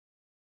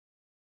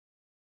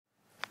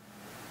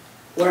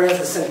Whereas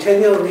the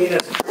Centennial Arena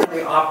is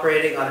currently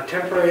operating on a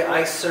temporary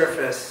ice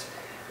surface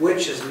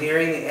which is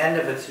nearing the end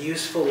of its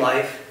useful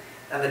life,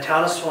 and the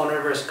town of Swan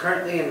River is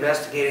currently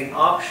investigating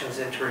options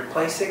into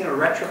replacing or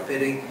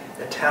retrofitting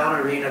the town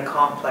arena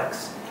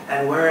complex.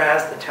 And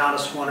whereas the town of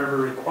Swan River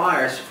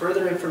requires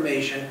further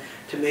information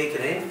to make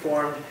an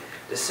informed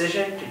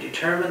decision to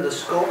determine the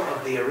scope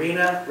of the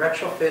arena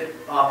retrofit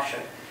option.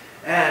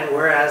 And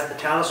whereas the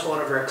town of Swan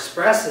River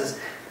expresses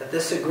that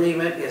this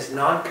agreement is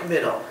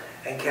non-committal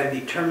and can be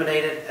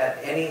terminated at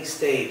any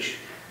stage.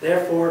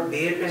 Therefore,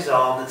 be it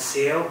resolved that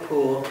CAO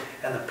Pool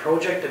and the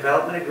project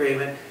development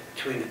agreement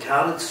between the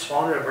town of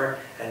Swan River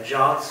and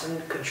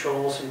Johnson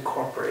Controls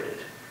Incorporated.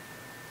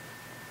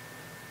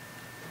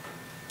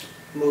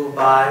 Moved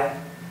by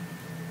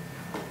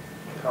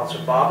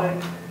Councillor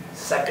Bobick,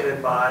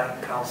 seconded by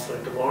Councillor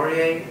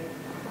Delorier.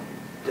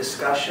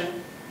 Discussion.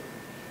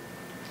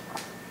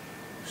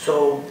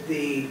 So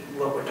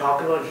what we're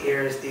talking about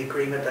here is the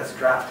agreement that's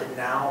drafted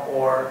now,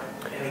 or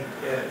any,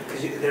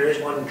 because there is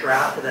one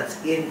draft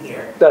that's in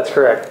here. That's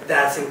correct.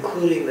 That's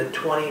including the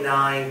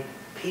 29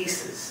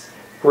 pieces.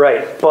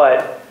 Right,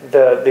 but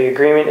the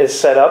agreement is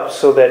set up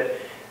so that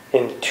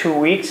in 2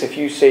 weeks, if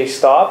you say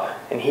stop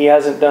and he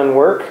hasn't done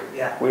work,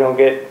 yeah, we don't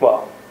get,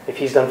 well, if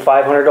he's done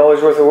 $500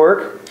 worth of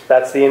work,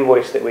 that's the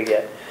invoice that we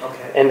get.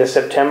 Okay. End of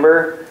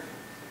September,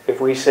 if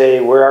we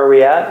say, where are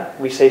we at?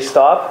 We say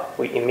stop,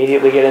 we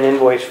immediately get an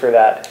invoice for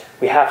that.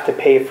 We have to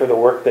pay for the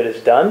work that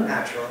is done.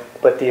 Naturally.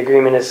 But the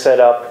agreement is set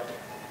up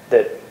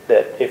that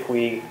if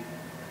we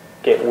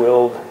get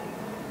willed,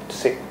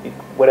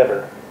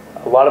 whatever,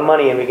 a lot of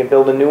money and we can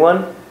build a new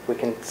one, we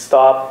can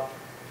stop,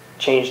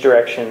 change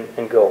direction,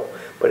 and go.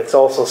 But it's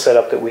also set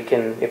up that we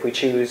can, if we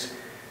choose,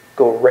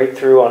 go right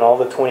through on all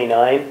the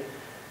 29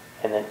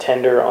 and then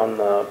tender on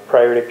the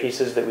priority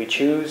pieces that we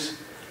choose.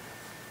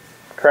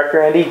 Correct,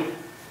 Randy?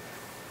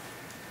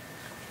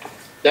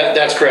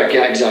 That's correct,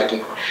 yeah,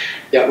 exactly.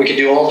 Yeah, we can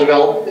do all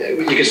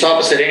you can stop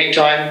us at any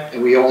time,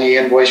 and we only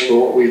invoice for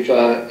what we've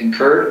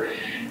incurred.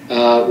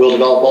 We'll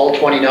develop all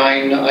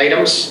 29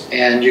 items,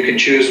 and you can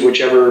choose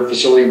whichever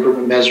facility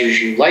improvement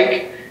measures you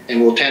like, and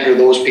we'll tender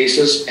those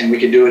pieces, and we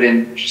can do it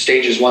in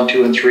stages 1,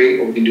 2, and 3,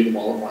 or we can do them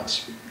all at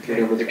once,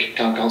 whatever the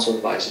town council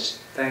advises.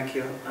 Thank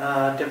you.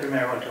 Deputy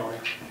Mayor Montoni.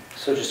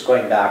 So just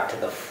going back to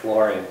the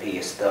flooring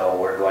piece, though,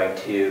 we're going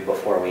to,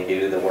 before we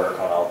do the work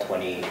on all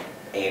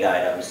 28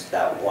 items,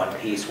 that one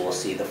piece will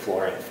see the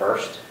flooring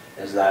first.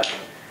 Is that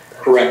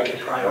correct?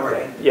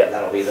 Priority. Okay. Yeah,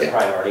 that'll be the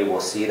priority. We'll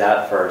see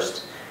that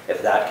first.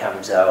 If that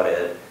comes out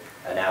at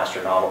an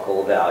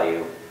astronomical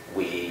value,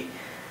 we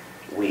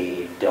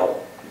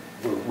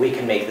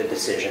can make the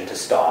decision to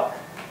stop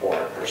or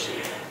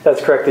proceed.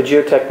 That's correct. The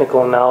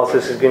geotechnical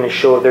analysis is going to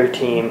show their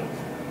team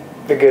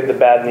the good, the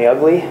bad, and the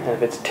ugly. And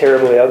if it's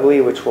terribly ugly,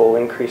 which will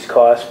increase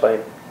costs by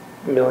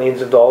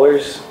millions of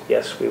dollars,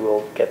 yes, we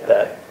will get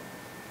that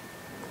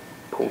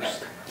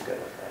post. I'm good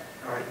with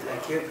that. All right,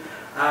 thank you.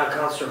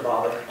 Councillor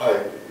Bobick.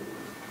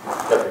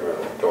 Deputy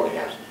Mayor Tony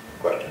asked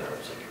a question.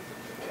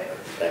 Okay.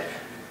 Thanks.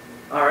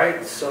 All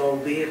right, so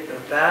be it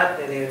with that.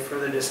 Any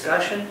further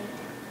discussion?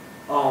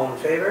 All in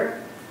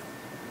favor?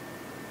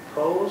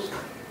 Opposed?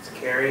 It's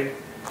carried.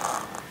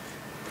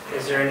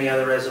 Is there any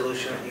other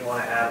resolution that you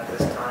want to add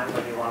this time,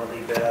 or do you want to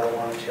leave the other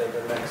one until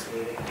the next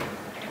meeting?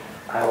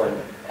 I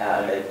would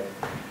add it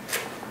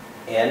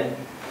in.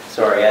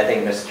 Sorry, I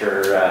think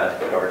Mr.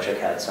 Dorchik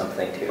had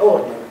something too. Oh,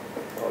 no.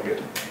 All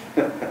good.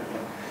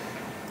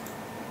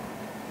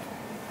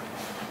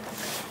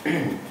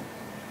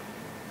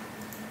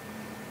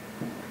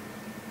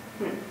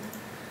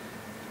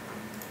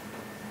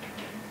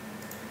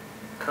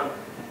 Come.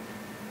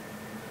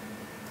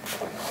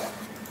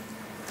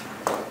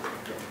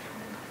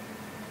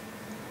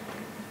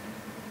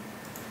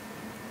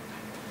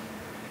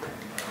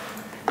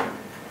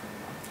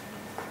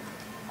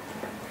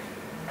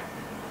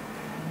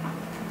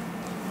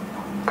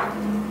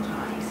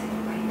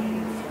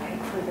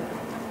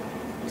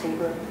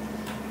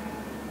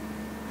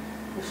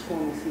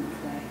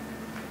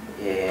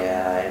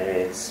 Yeah,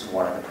 it's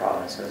one of the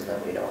provinces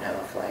that we don't have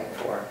a flag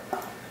for.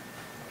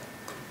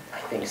 I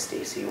think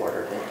Stacy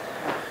ordered it.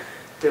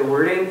 The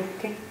wording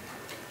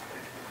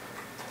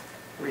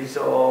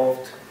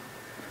resolved.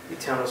 The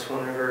town of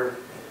Swan River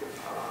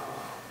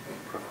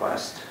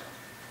Request.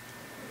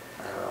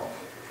 I don't know.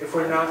 If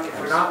we're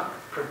not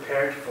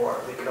prepared for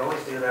it, we can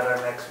always do that at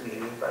our next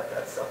meeting, but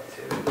that's up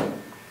to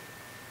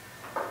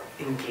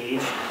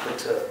engage.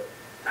 That's a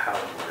power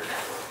word.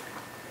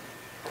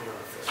 I don't know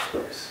if this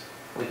works.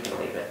 We can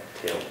leave it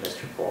to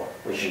Mr. Poole.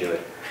 We should do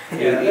it.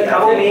 Yeah.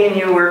 How about me and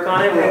you work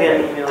on it? We'll get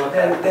an email.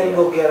 Then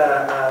we'll get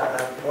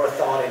a more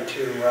thought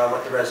into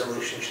what the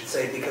resolution should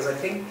say, because I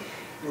think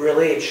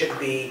really it should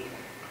be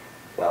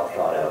Well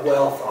thought out.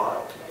 Well thought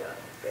out. Yeah.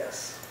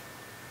 Yes.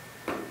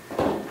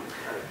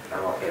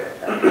 I'm okay with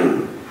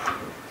that.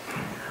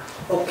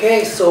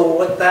 Okay, so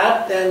with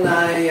that, then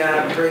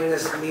I bring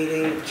this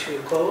meeting to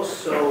close.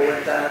 So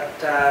with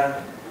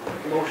that,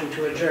 motion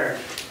to adjourn.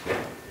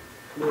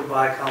 Moved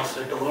by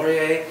Councillor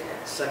Delorier,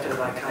 seconded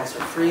by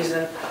Councillor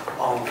Friesen.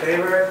 All in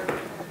favor?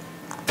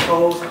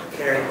 Opposed?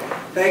 Carried.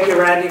 Thank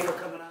you, Randy, for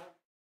coming.